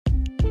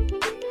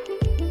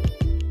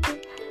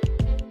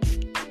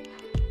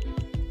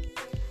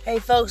Hey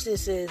folks,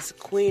 this is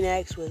Queen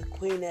X with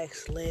Queen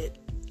X Lit.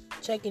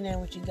 Checking in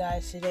with you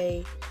guys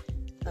today.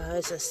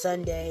 It's a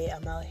Sunday.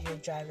 I'm out here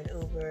driving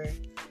Uber.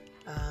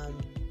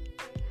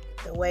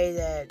 The way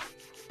that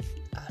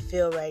I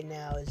feel right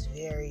now is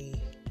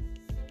very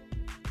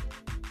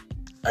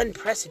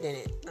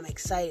unprecedented. I'm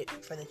excited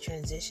for the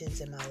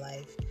transitions in my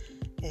life.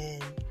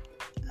 And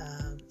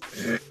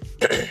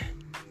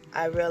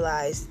I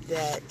realized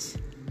that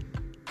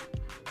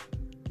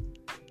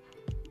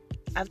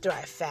after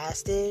I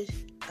fasted,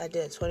 I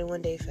did a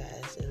 21-day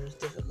fast. It was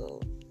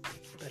difficult,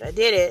 but I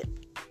did it.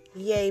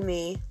 Yay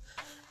me.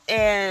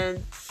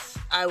 And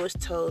I was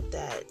told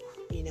that,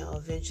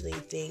 eventually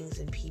things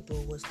and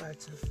people would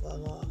start to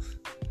fall off.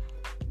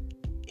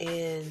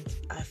 And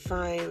I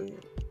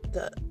find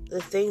the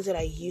things that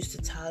I used to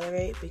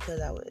tolerate, because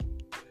I would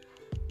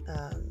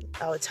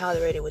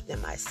tolerate it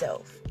within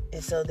myself.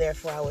 And so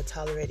therefore I would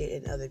tolerate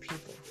it in other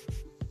people.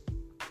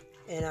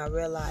 And I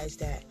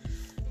realized that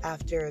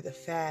after the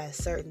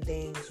fast, certain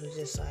things was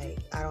just like,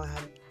 I don't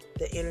have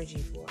the energy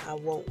for. I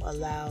won't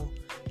allow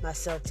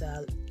myself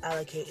to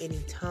allocate any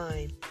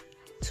time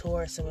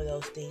towards some of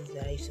those things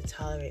that I used to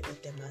tolerate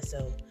within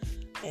myself.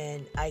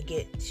 And I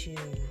get to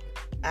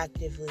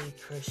actively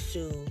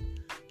pursue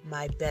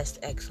my best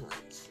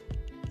excellence.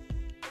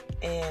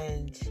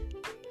 And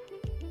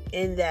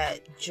in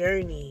that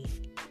journey,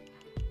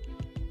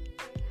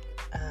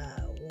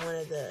 one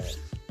of the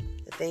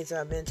things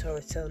that my mentor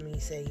was telling me, he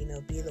said,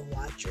 be the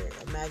watcher.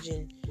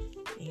 Imagine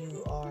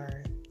you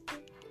are,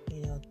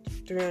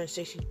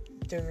 360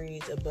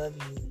 degrees above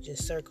you,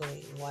 just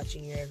circling,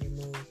 watching your every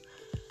move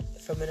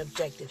from an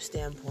objective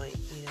standpoint.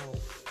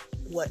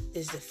 What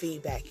is the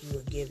feedback you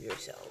would give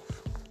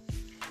yourself?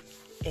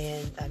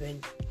 And I've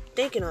been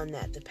thinking on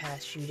that the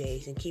past few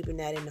days and keeping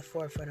that in the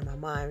forefront of my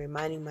mind,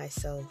 reminding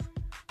myself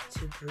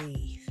to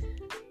breathe.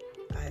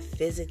 I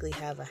physically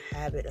have a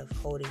habit of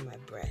holding my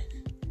breath.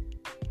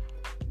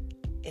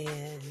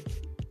 And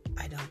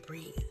I don't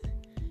breathe.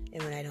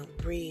 And when I don't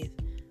breathe,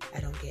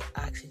 I don't get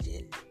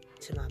oxygen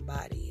to my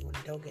body. When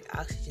I don't get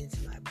oxygen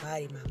to my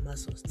body, my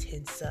muscles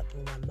tense up.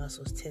 When my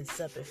muscles tense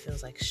up, it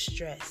feels like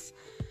stress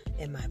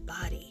in my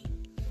body.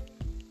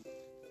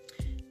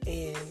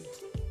 And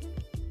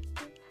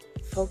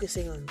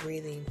focusing on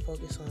breathing,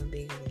 focus on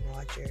being the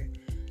watcher,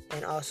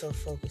 and also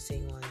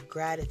focusing on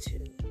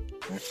gratitude.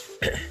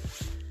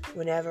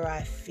 Whenever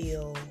I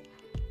feel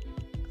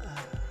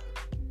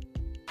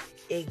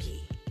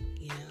iggy,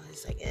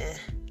 it's like,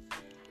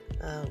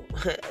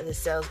 the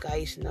sales guy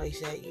used to know, he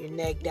said, you're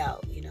negged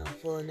out,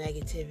 full of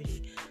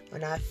negativity.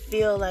 When I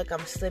feel like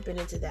I'm slipping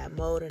into that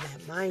mode and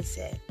that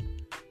mindset,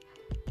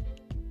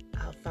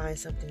 I'll find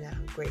something that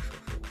I'm grateful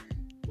for.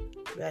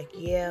 Be like,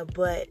 yeah,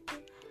 but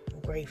I'm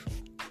grateful.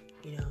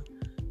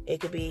 It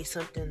could be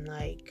something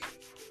like,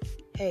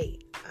 hey,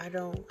 I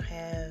don't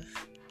have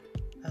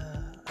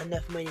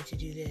enough money to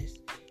do this.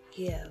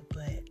 Yeah,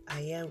 but I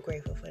am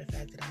grateful for the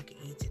fact that I can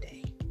eat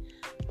today.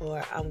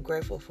 Or I'm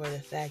grateful for the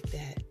fact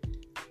that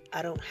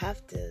I don't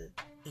have to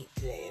eat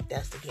today, if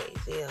that's the case.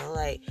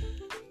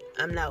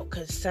 I'm not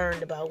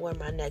concerned about where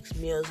my next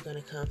meal is going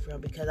to come from,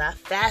 because I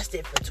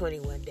fasted for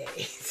 21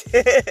 days.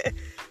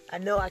 I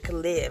know I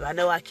can live. I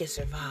know I can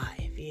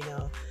survive,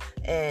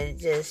 And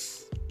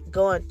just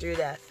going through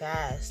that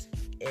fast,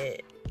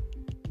 it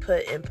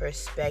put in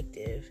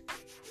perspective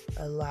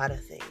a lot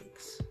of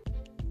things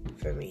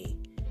for me.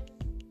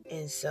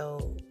 And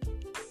so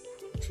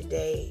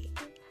today,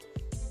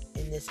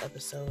 in this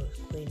episode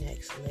of Queen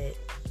X Lit,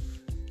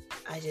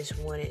 I just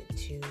wanted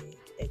to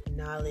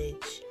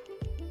acknowledge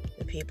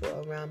the people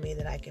around me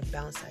that I can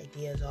bounce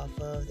ideas off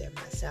of. They're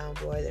my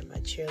soundboard, they're my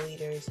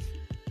cheerleaders,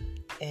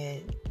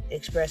 and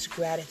express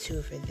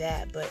gratitude for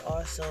that, but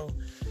also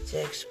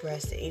to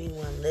express to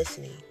anyone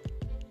listening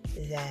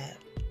that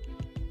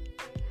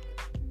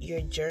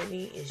your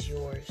journey is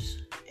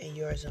yours and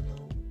yours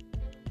alone.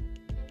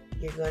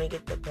 You're going to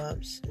get the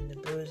bumps and the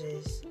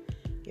bruises.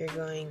 You're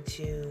going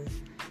to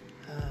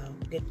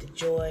get the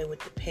joy with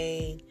the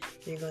pain.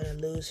 You're going to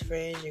lose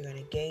friends. You're going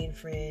to gain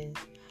friends.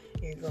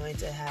 You're going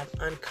to have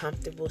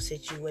uncomfortable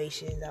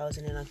situations. I was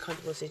in an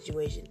uncomfortable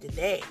situation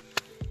today.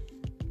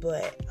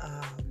 But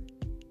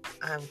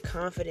I'm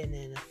confident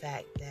in the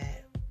fact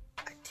that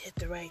I did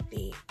the right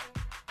thing.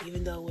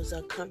 Even though it was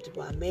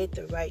uncomfortable, I made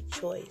the right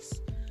choice.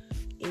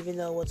 Even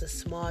though it was a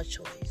small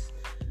choice.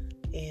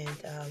 And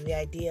the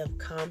idea of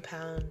the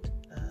compound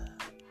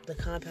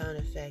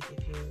effect,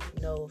 if you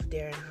know of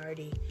Darren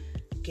Hardy,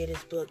 get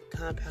his book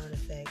Compound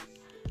Effect.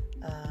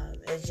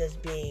 It's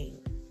just being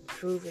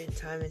proven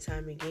time and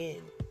time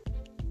again,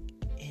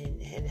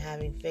 and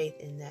having faith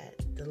in that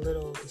the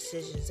little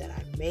decisions that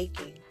I'm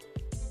making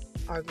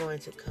are going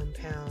to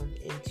compound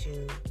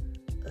into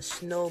a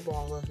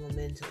snowball of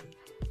momentum.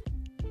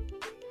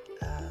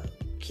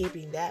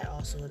 Keeping that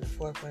also in the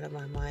forefront of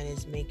my mind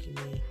is making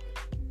me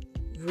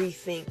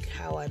rethink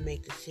how I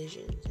make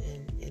decisions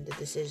and the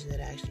decisions that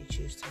I actually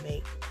choose to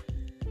make.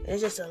 And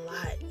it's just a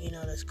lot,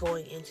 that's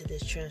going into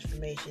this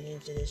transformation,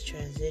 into this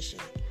transition.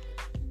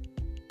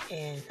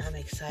 And I'm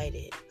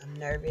excited. I'm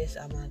nervous.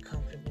 I'm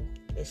uncomfortable.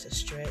 It's a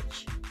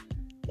stretch.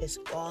 It's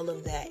all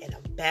of that in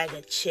a bag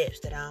of chips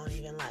that I don't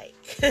even like.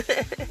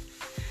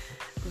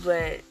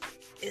 But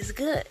it's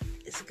good.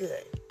 It's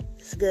good.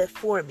 It's good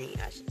for me,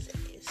 I should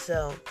say.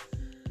 So,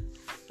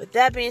 with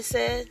that being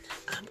said,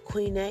 I'm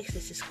Queen X.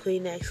 This is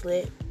Queen X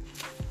Lit.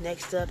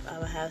 Next up, I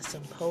will have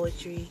some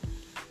poetry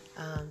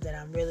that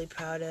I'm really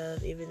proud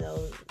of, even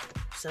though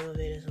some of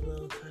it is a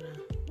little kind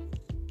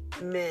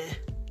of meh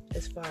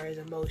as far as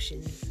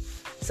emotions.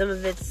 Some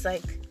of it's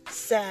like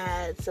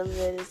sad, some of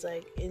it is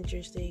like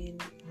interesting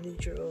and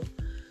neutral.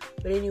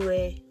 But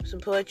anyway, some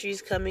poetry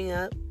is coming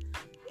up,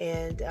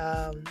 and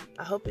I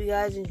hope you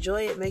guys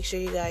enjoy it. Make sure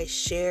you guys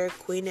share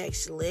Queen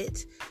X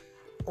Lit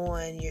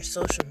on your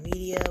social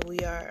media.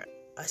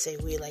 I say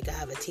we like I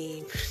have a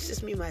team. It's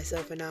just me,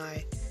 myself, and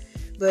I.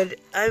 But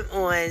I'm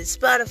on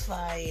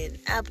Spotify and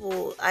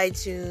Apple,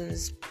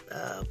 iTunes,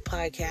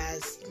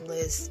 podcast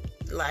list,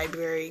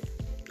 library.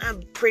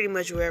 I'm pretty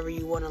much wherever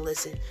you want to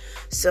listen.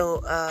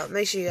 So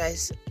make sure you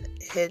guys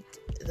hit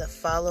the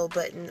follow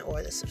button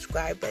or the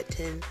subscribe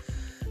button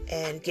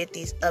and get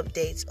these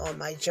updates on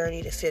my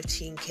journey to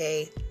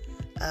 15K.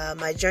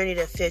 My journey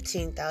to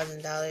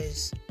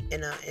 $15,000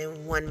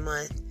 in 1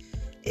 month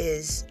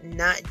is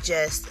not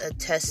just a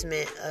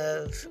testament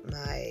of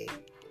my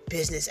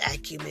business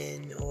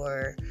acumen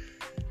or,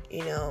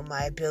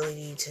 my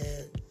ability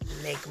to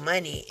make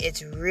money.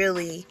 It's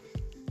really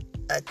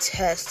a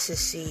test to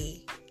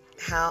see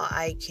how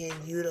I can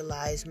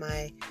utilize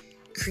my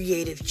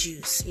creative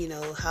juice.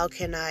 How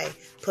can I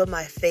put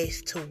my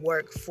faith to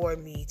work for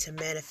me to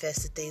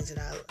manifest the things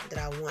that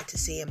I want to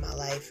see in my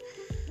life.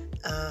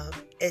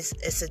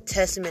 It's a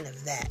testament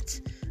of that,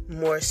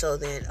 more so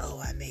than,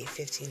 I made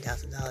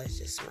 $15,000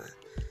 this month.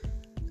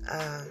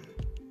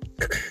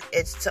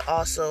 It's to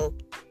also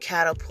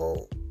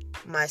catapult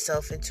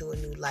myself into a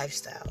new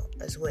lifestyle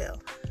as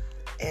well.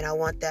 And I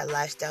want that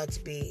lifestyle to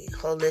be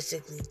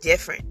holistically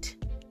different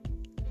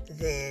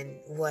than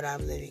what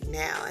I'm living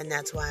now. And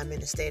that's why I'm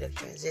in a state of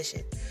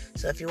transition.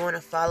 So if you want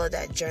to follow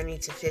that journey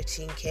to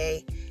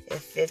 15K,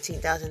 if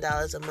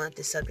 $15,000 a month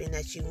is something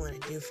that you want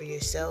to do for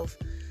yourself,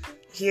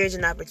 here's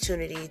an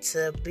opportunity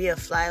to be a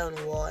fly on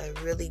the wall and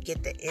really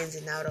get the ins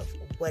and out of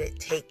what it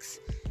takes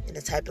and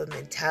the type of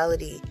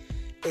mentality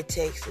it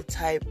takes, the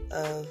type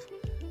of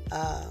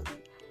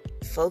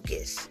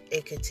focus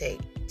it could take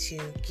to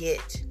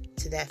get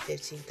to that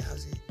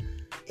 15,000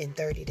 in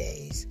 30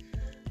 days.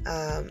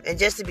 And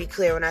just to be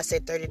clear, when I say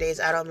 30 days,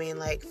 I don't mean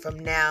like from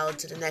now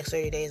to the next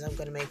 30 days I'm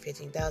going to make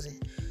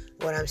 15,000.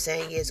 What I'm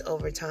saying is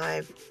over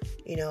time,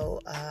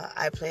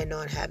 I plan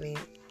on having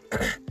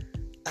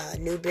a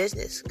new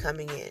business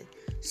coming in.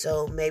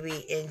 So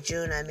maybe in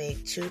June I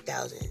made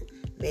 2,000.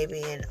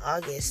 Maybe in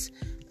August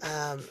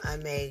I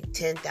made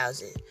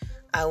 10,000.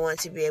 I want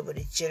to be able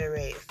to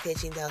generate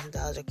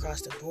 $15,000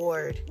 across the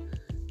board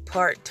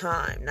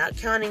part-time, not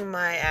counting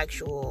my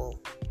actual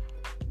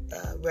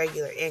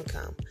regular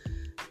income,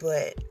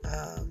 but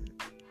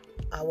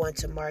I want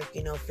to mark,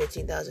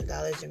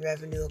 $15,000 in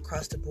revenue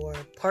across the board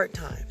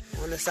part-time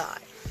on the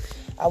side.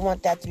 I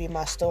want that to be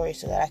my story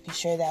so that I can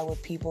share that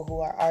with people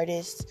who are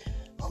artists,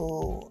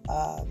 who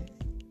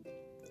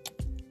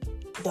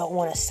don't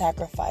want to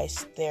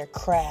sacrifice their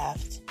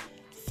craft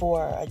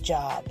for a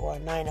job or a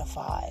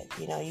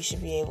 9-to-5. You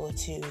should be able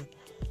to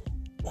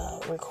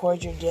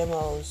record your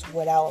demos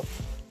without,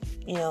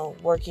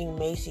 working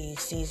Macy's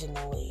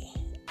seasonally.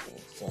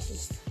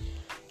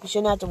 You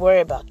shouldn't have to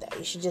worry about that.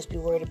 You should just be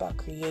worried about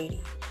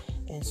creating.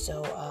 And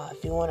so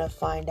if you want to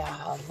find out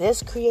how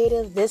this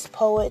creative, this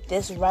poet,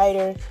 this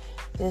writer,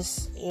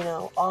 this,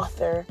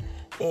 author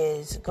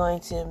is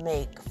going to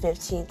make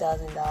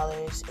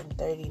 $15,000 in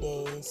 30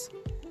 days,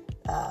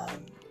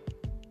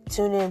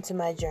 tune into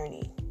my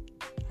journey.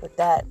 With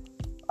that,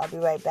 I'll be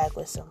right back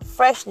with some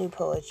fresh new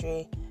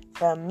poetry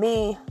from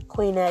me,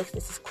 Queen X.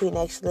 This is Queen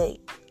X Lit.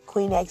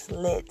 Queen X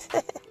Lit.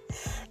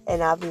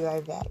 And I'll be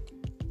right back.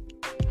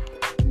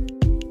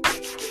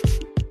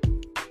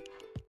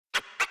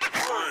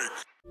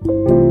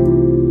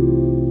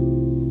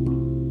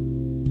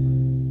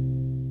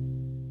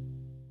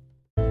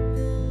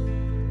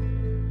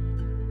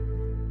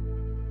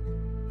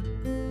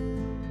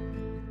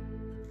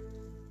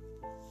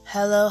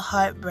 Hello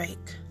Heartbreak,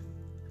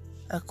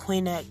 a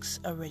Queen X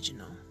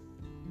original.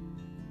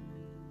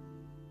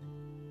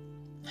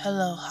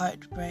 Hello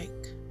Heartbreak,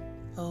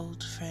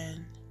 old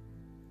friend.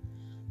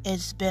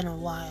 It's been a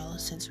while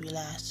since we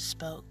last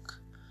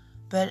spoke,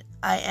 but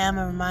I am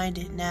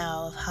reminded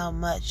now of how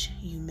much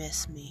you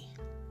miss me.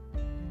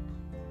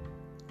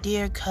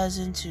 Dear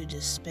cousin to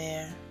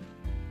despair,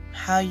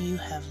 how you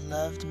have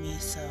loved me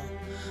so,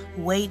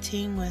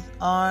 waiting with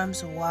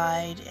arms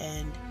wide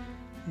and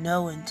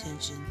no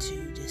intention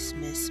to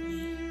dismiss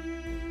me.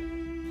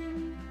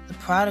 The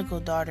prodigal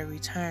daughter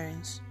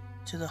returns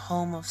to the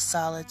home of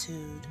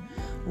solitude,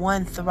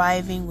 one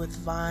thriving with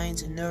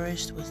vines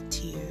nourished with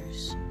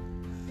tears,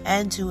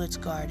 and to its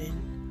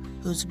garden,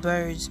 whose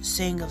birds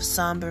sing of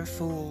somber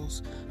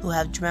fools who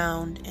have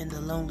drowned in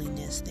the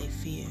loneliness they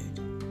feared.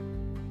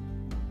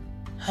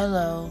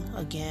 Hello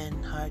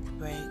again,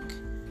 heartbreak,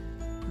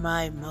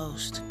 my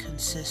most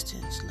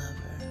consistent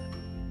lover.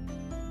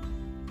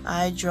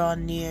 I draw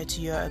near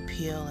to your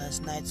appeal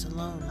as nights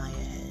alone lie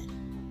ahead.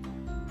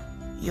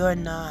 Your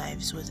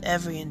knives with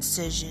every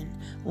incision,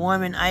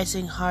 warm and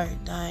icing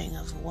heart dying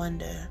of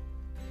wonder.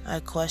 I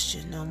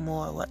question no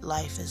more what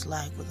life is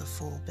like with a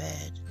full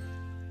bed.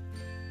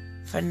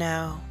 For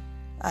now,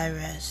 I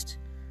rest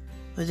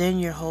within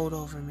your hold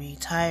over me,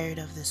 tired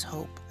of this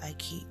hope I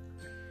keep.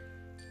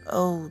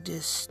 Oh,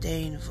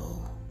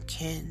 disdainful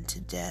kin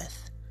to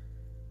death,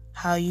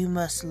 how you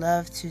must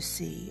love to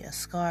see a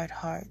scarred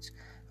heart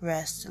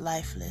rest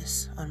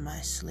lifeless on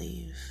my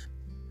sleeve.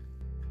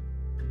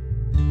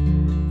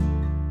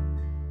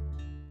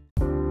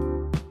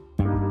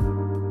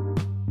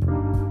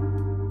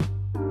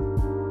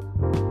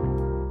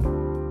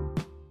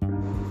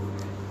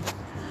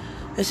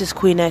 This is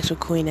Queen X with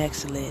Queen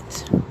X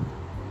Lit.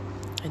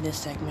 And this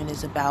segment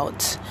is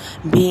about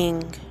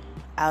being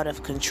out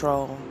of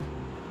control.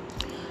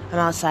 I'm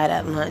outside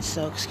at lunch,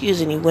 so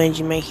excuse any wind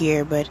you may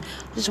hear, but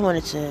I just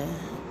wanted to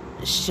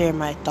share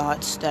my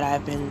thoughts that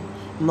I've been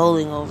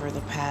mulling over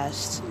the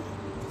past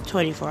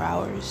 24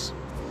 hours.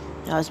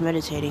 I was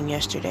meditating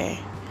yesterday,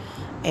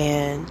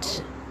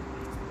 and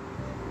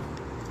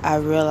I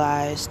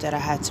realized that I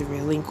had to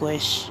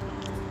relinquish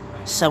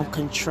some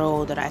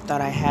control that I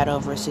thought I had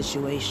over a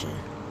situation.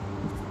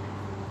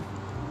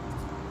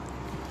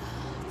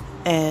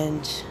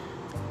 And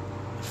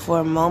for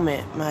a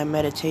moment, my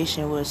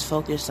meditation was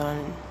focused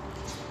on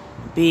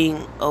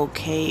being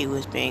okay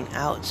with being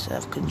out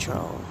of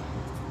control.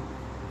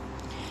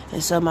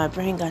 And so my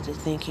brain got to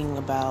thinking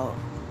about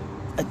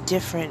a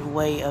different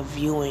way of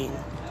viewing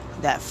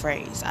that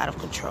phrase, out of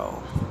control.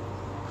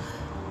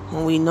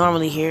 When we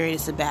normally hear it,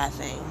 it's a bad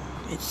thing.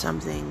 It's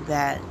something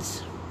that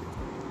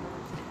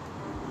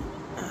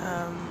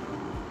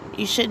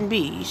you shouldn't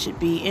be. You should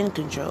be in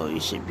control.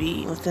 You should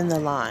be within the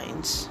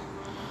lines.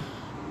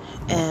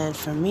 And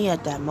for me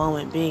at that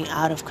moment, being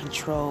out of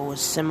control was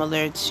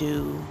similar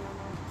to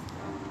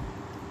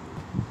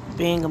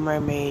being a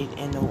mermaid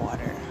in the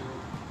water.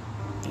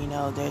 You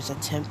know, there's a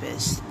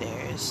tempest,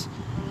 there's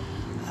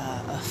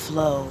a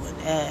flow, an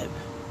ebb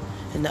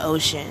in the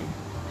ocean.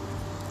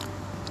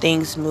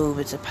 Things move.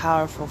 It's a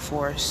powerful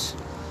force.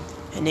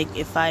 And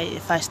if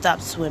I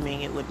stopped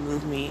swimming, it would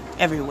move me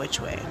every which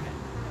way.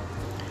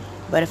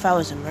 But if I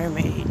was a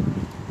mermaid,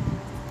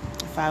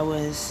 if I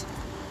was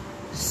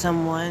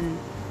someone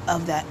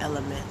of that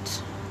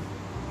element,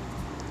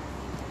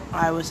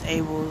 I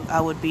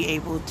would be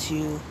able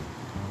to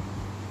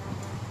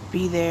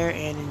be there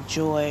and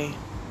enjoy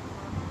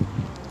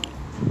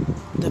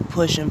the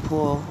push and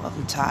pull of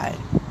the tide.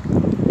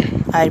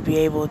 I'd be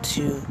able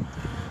to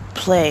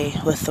play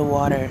with the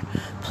water,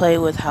 play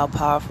with how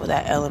powerful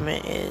that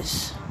element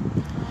is.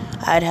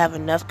 I'd have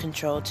enough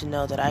control to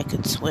know that I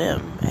could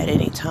swim at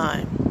any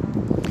time.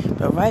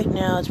 But right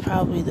now, it's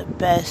probably the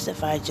best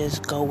if I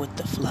just go with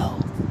the flow.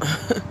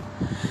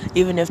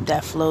 Even if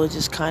that flow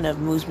just kind of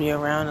moves me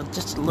around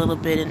just a little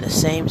bit in the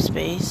same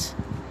space,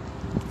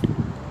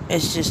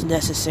 it's just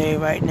necessary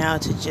right now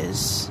to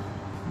just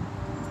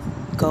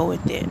go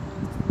with it.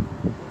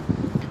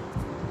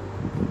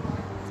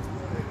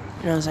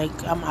 And I was like,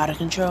 I'm out of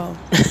control.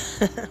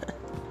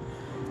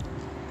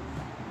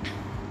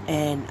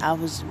 And I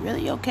was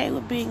really okay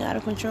with being out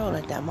of control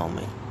at that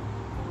moment.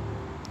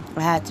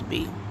 I had to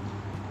be.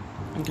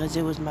 Because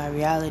it was my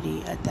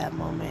reality at that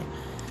moment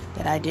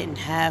that I didn't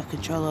have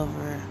control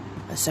over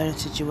a certain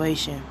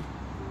situation.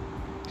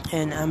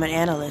 And I'm an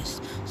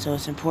analyst, so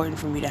it's important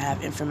for me to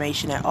have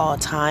information at all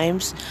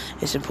times.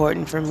 It's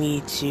important for me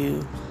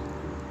to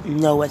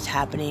know what's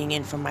happening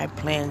and for my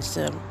plans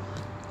to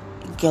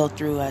go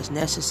through as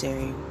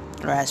necessary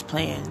or as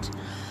planned.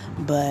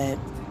 But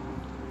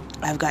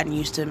I've gotten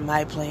used to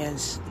my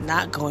plans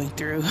not going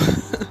through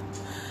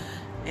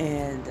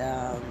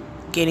and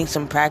getting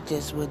some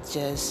practice with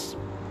just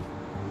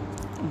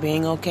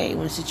being okay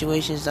when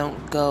situations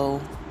don't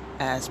go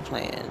as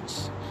planned,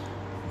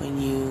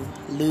 when you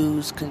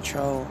lose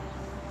control,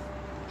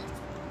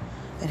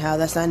 and how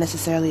that's not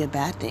necessarily a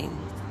bad thing,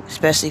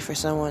 especially for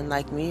someone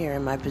like me or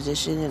in my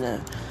position in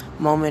a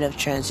moment of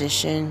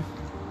transition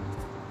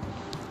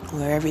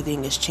where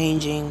everything is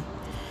changing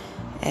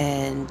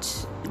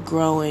and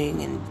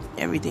growing and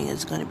everything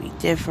is going to be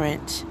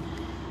different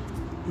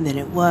than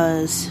it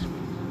was.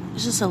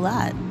 It's just a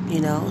lot,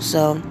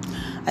 so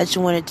I just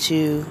wanted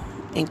to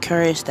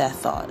encourage that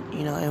thought,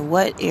 in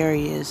what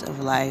areas of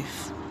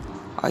life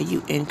are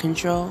you in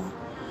control,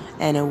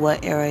 and in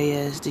what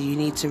areas do you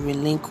need to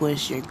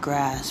relinquish your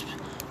grasp?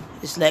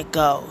 Just let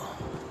go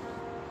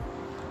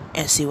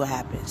and see what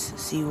happens,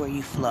 see where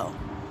you flow.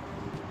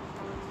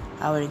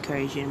 I would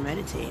encourage you to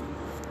meditate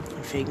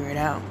and figure it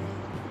out.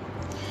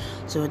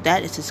 So with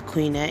that, this is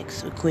Queen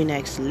X with Queen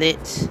X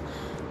Lit.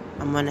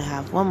 I'm going to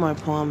have one more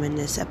poem in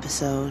this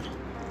episode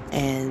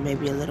and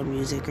maybe a little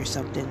music or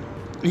something.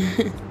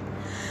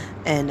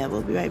 And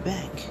we'll be right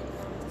back.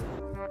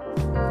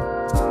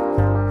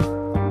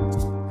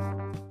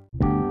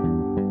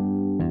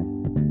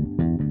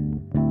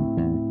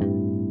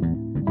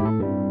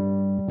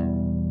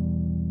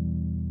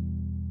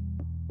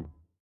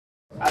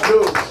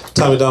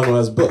 Tommy Domino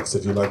has books.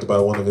 If you'd like to buy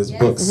one of his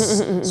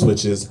books,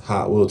 switches,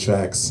 Hot Wheel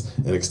tracks,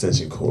 and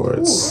extension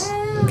cords.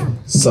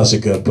 Such a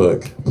good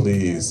book.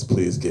 Please,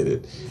 please get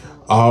it.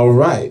 All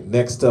right,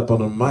 next up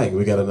on the mic,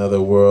 we got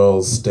another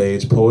world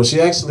stage poet.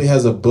 She actually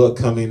has a book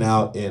coming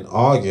out in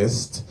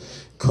August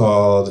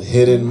called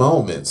Hidden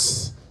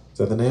Moments. Is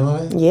that the name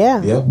of it?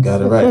 Yeah. Yep,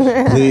 got it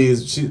right.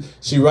 Please,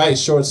 she writes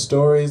short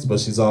stories,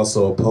 but she's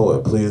also a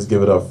poet. Please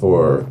give it up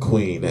for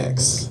Queen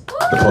X,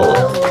 the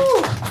poet.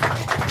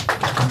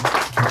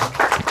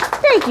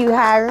 Thank you,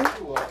 Hiram.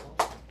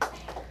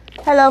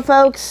 Hello,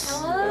 folks.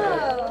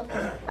 Hello.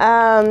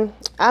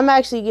 I'm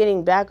actually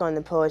getting back on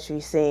the poetry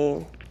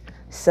scene,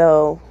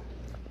 so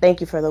thank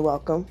you for the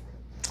welcome.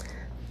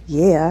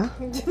 Yeah.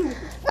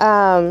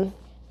 I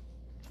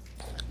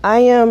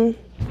am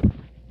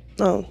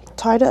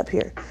tied up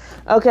here.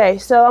 Okay,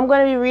 so I'm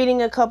going to be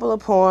reading a couple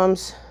of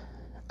poems.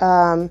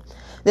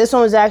 This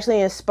one was actually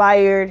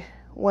inspired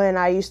when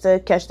I used to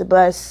catch the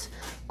bus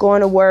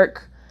going to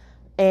work,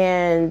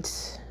 and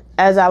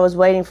as I was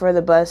waiting for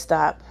the bus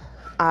stop,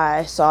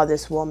 I saw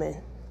this woman,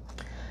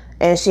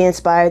 and she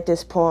inspired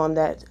this poem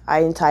that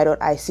I entitled,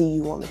 I See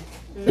You, Woman.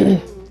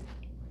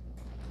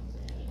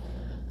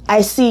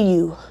 I see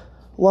you,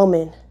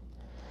 woman,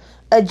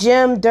 a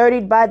gem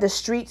dirtied by the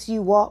streets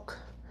you walk,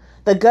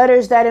 the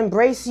gutters that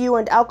embrace you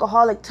and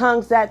alcoholic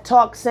tongues that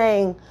talk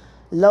saying,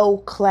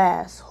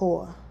 low-class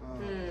whore.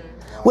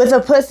 With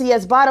a pussy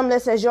as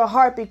bottomless as your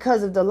heart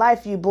because of the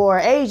life you bore.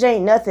 Age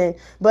ain't nothing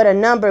but a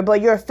number, but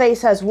your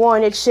face has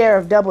worn its share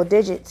of double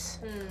digits.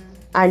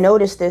 I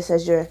notice this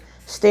as your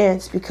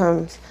stance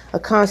becomes a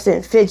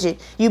constant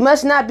fidget. You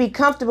must not be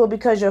comfortable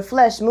because your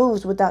flesh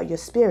moves without your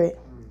spirit.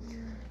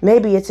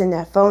 Maybe it's in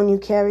that phone you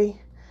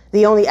carry,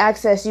 the only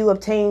access you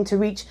obtain to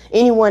reach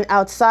anyone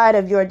outside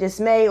of your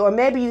dismay, or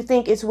maybe you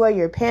think it's where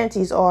your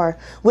panties are,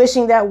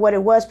 wishing that what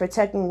it was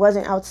protecting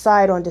wasn't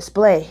outside on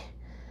display.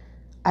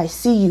 I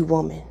see you,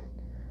 woman,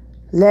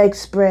 legs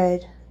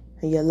spread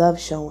and your love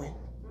showing.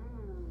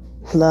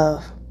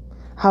 Love.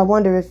 I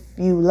wonder if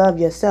you love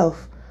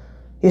yourself.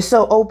 You're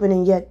so open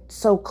and yet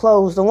so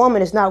closed. The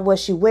woman is not what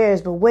she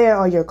wears, but where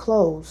are your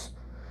clothes?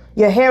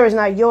 Your hair is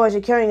not yours.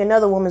 You're carrying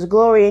another woman's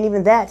glory, and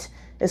even that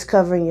is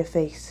covering your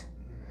face.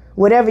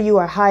 Whatever you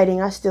are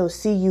hiding, I still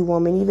see you,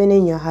 woman, even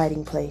in your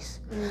hiding place.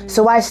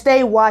 So I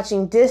stay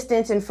watching,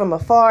 distant and from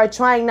afar,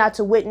 trying not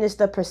to witness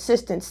the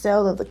persistent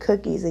sale of the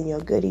cookies in your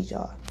goodie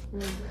jar.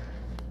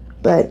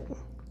 But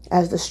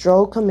as the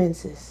stroll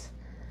commences,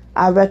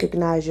 I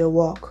recognize your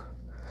walk.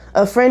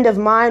 A friend of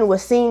mine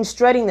was seen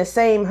strutting the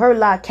same, her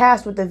lot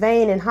cast with the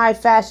vain and high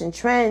fashion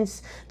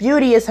trends.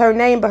 Beauty is her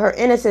name, but her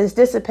innocence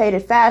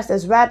dissipated fast,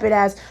 as rapid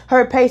as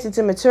her pace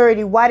into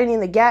maturity,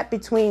 widening the gap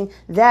between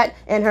that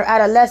and her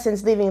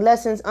adolescence, leaving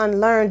lessons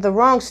unlearned, the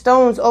wrong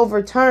stones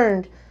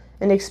overturned,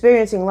 and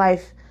experiencing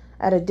life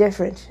at a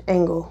different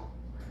angle.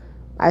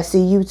 I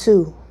see you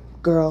too,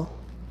 girl,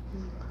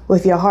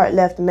 with your heart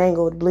left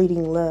mangled,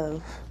 bleeding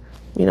love.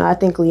 You know, I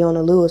think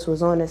Leona Lewis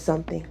was on to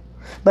something.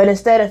 But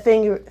instead of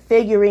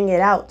figuring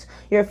it out,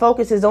 your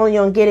focus is only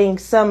on getting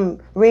some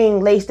ring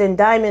laced in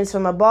diamonds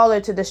from a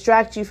baller to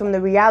distract you from the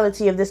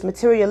reality of this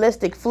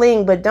materialistic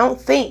fling. But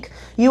don't think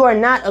you are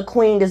not a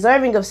queen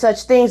deserving of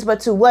such things, but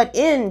to what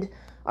end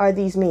are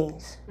these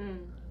means?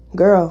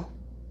 Girl,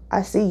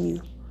 I see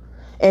you.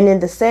 And in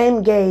the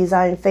same gaze,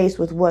 I am faced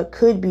with what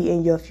could be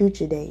in your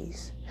future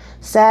days.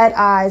 Sad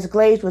eyes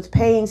glazed with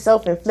pain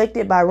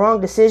self-inflicted by wrong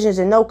decisions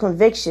and no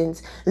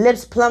convictions.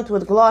 Lips plumped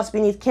with gloss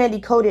beneath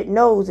candy-coated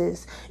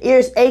noses.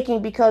 Ears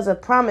aching because of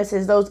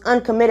promises, those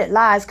uncommitted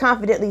lies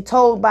confidently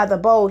told by the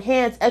bold.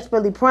 Hands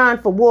expertly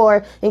primed for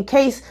war in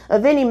case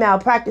of any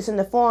malpractice in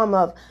the form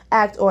of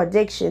act or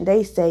addiction.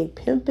 They say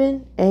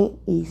pimping ain't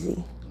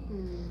easy.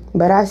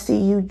 But I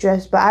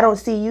don't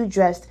see you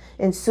dressed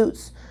in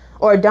suits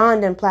or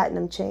donned in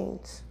platinum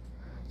chains.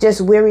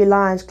 Just weary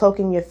lines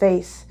cloaking your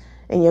face,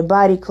 and your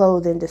body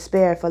clothed in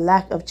despair for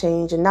lack of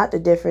change, and not the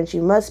difference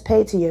you must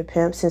pay to your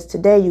pimp, since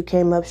today you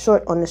came up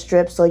short on the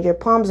strip, so your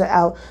palms are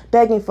out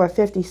begging for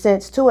 50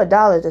 cents to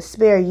 $1 to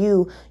spare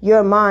you,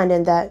 your mind,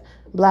 and that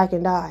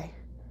blackened eye.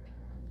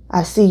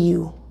 I see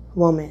you,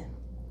 woman.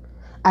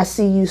 I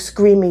see you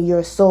screaming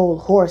your soul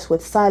hoarse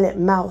with silent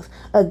mouth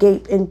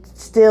agape and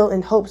still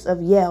in hopes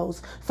of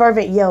yells,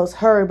 fervent yells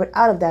heard, but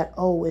out of that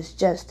is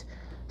just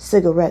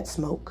cigarette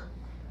smoke.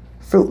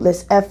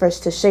 Fruitless efforts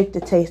to shake the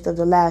taste of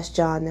the last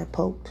John that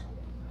poked.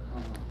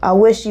 I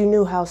wish you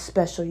knew how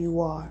special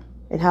you are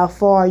and how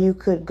far you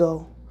could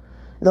go.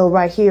 Though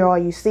right here all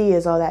you see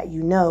is all that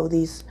you know,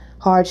 these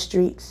hard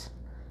streets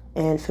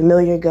and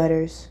familiar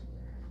gutters,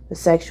 the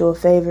sexual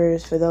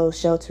favors for those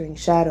sheltering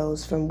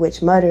shadows from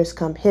which mutters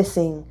come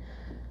hissing,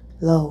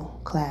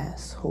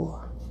 low-class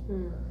whore.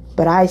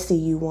 But I see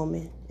you,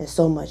 woman, and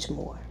so much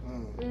more.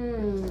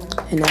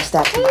 And that's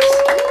that piece.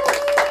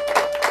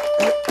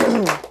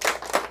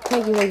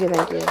 Thank you.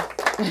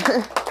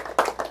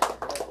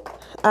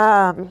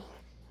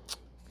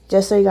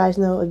 Just so you guys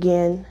know,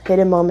 again,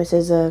 Hidden Moments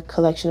is a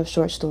collection of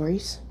short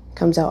stories.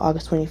 Comes out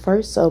August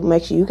 21st, so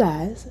make sure you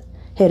guys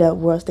hit hit up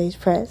World Stage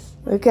Press,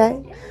 okay?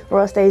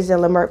 World Stage is in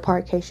Leimert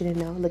Park, in case you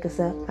didn't know. Look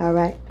us up, all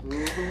right?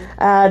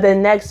 The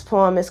next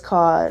poem is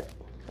called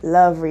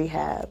Love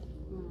Rehab.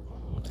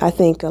 I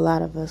think a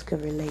lot of us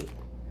could relate.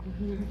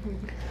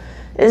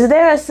 Is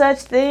there a such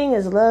thing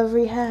as love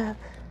rehab?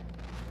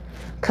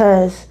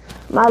 'Cause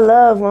my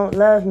love won't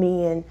love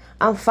me and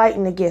I'm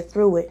fighting to get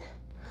through it.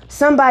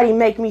 Somebody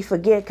make me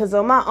forget, 'cause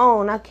on my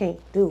own I can't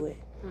do it.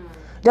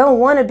 Don't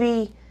want to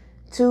be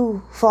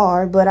too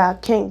far, but I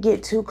can't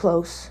get too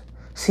close.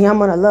 See,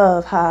 I'm on a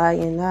love high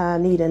and I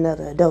need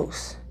another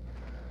dose.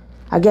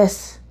 I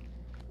guess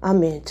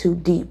I'm in too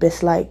deep.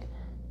 It's like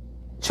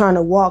trying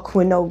to walk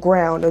with no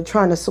ground or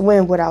trying to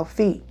swim without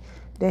feet.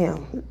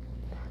 Damn,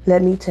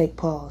 let me take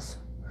pause.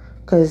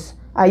 'Cause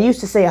I used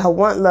to say I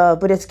want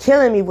love, but it's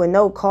killing me with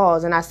no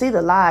cause. And I see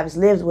the lives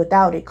lived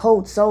without it,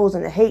 cold souls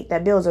and the hate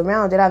that builds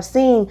around it. I've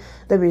seen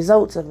the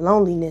results of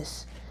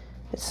loneliness.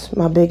 It's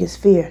my biggest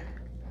fear.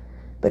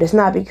 But it's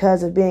not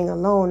because of being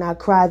alone I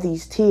cry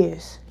these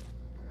tears.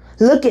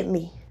 Look at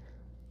me.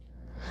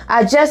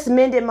 I just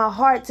mended my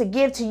heart to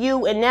give to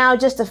you, and now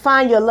just to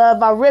find your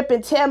love, I rip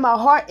and tear my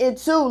heart in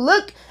two.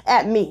 Look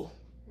at me.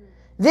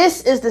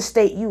 This is the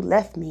state you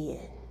left me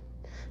in.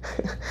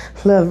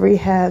 Love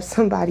rehab,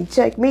 somebody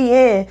check me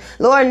in.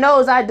 Lord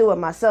knows I do it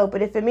myself,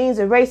 but if it means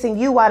erasing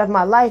you out of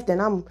my life, then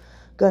I'm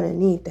gonna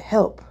need the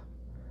help.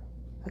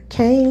 I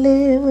can't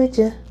live with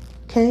you,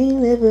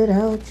 can't live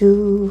without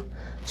you.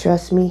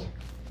 Trust me,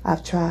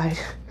 I've tried.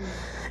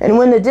 And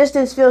when the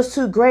distance feels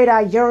too great, I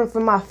yearn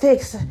for my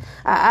fix.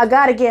 I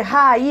gotta get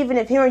high, even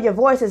if hearing your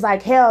voice is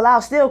like hell.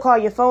 I'll still call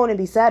your phone and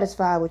be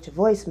satisfied with your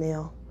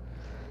voicemail.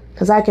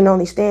 'Cause I can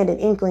only stand an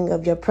inkling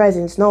of your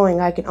presence, knowing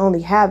I can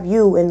only have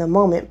you in the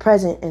moment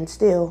present. And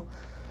still,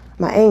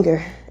 my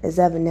anger is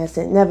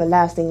evanescent, never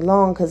lasting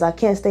long, 'cause I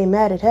can't stay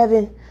mad at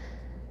heaven.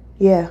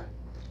 Yeah,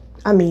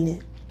 I mean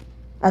it.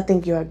 I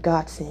think you're a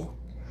godsend.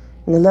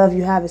 And the love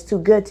you have is too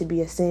good to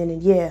be a sin.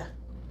 And yeah,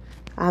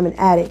 I'm an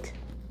addict.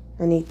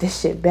 I need this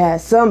shit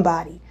bad.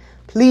 Somebody,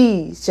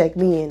 please check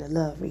me in the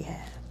love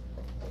rehab.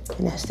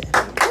 And that's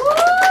that.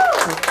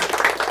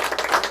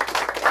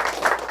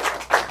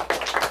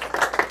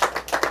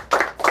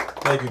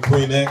 Thank you,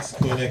 Queen X.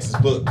 Queen X's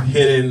book,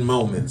 Hidden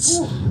Moments,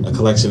 a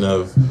collection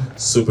of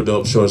super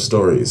dope short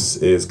stories,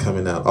 is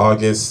coming out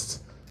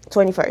August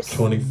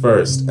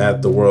 21st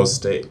at the World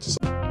Stage.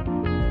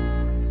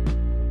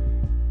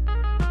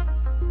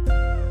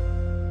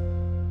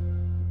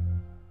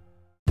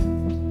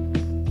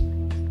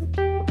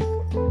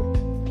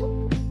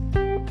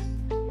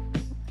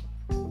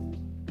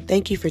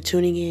 Thank you for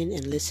tuning in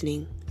and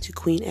listening to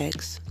Queen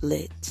X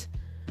Lit.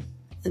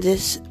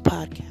 This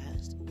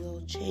podcast will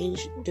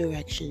change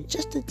direction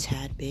just a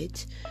tad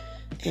bit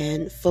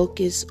and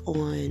focus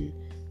on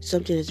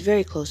something that's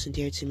very close and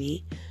dear to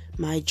me,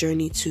 my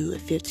journey to a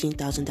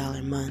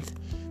 $15,000 month.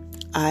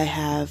 I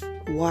have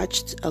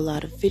watched a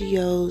lot of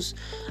videos.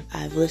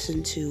 I've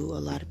listened to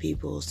a lot of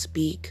people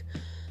speak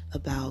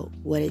about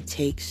what it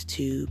takes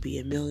to be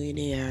a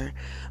millionaire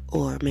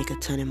or make a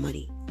ton of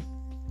money.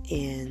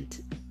 And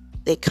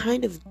they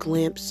kind of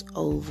glimpse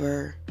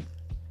over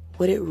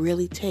what it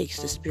really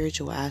takes, the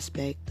spiritual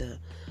aspect, the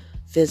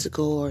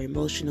physical or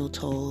emotional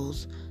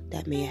tolls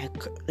that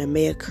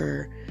may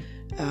occur.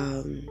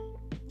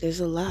 There's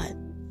a lot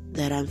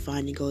that I'm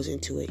finding goes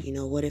into it. You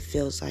know, what it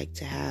feels like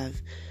to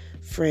have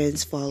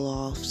friends fall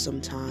off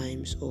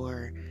sometimes,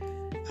 or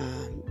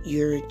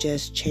you're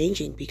just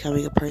changing,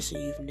 becoming a person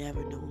you've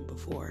never known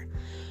before.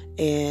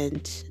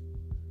 And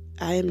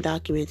I am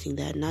documenting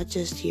that not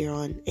just here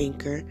on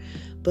Anchor,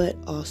 but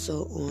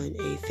also on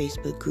a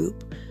Facebook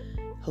group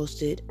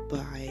hosted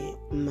by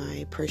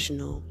my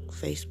personal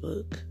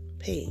Facebook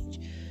page.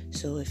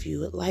 So if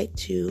you would like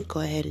to, go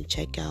ahead and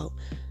check out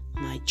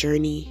my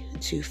journey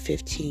to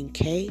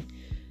 15K.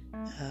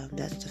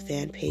 That's the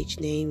fan page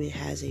name. It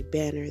has a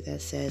banner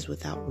that says,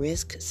 "Without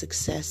risk,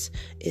 success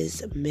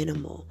is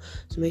minimal."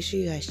 So make sure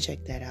you guys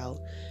check that out.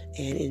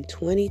 And in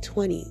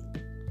 2020,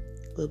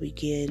 we'll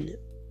begin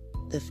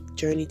the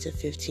Journey to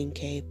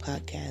 15K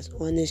podcast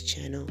on this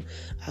channel.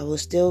 I will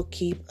still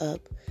keep up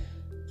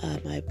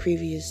my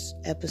previous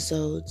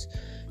episodes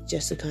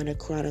just to kind of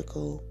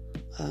chronicle,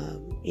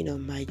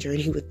 my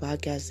journey with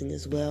podcasting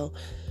as well.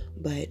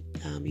 But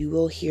you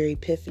will hear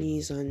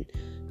epiphanies on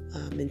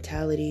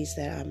mentalities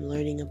that I'm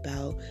learning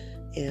about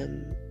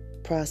and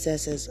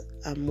processes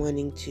I'm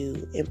wanting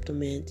to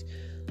implement,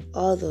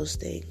 all those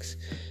things,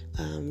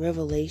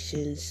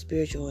 revelations,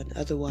 spiritual and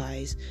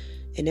otherwise,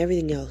 and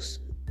everything else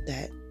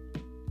that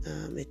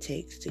it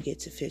takes to get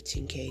to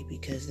 15K,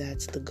 because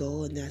that's the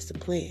goal and that's the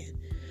plan.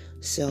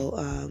 So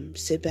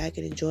sit back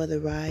and enjoy the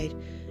ride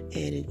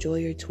and enjoy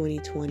your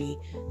 2020.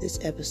 This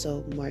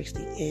episode marks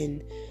the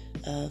end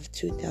of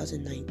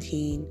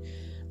 2019.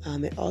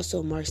 It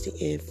also marks the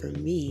end for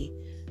me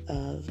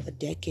of a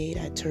decade.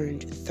 I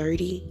turned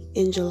 30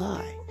 in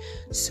July.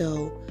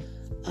 So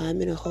I'm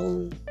in a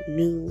whole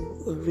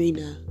new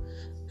arena,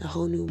 a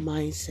whole new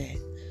mindset,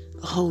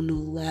 a whole new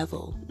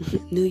level.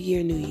 New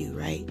year, new you,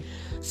 right?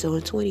 So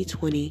in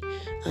 2020,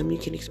 you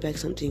can expect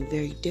something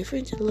very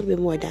different and a little bit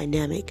more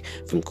dynamic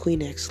from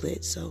Queen X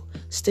Lit. So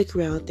stick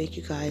around. Thank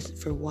you guys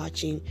for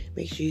watching.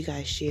 Make sure you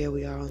guys share.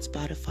 We are on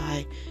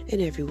Spotify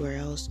and everywhere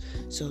else.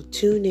 So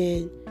tune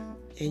in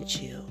and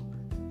chill.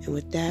 And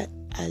with that,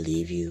 I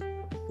leave you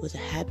with a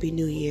happy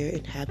new year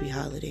and happy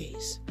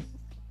holidays.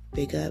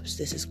 Big ups.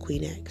 This is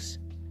Queen X.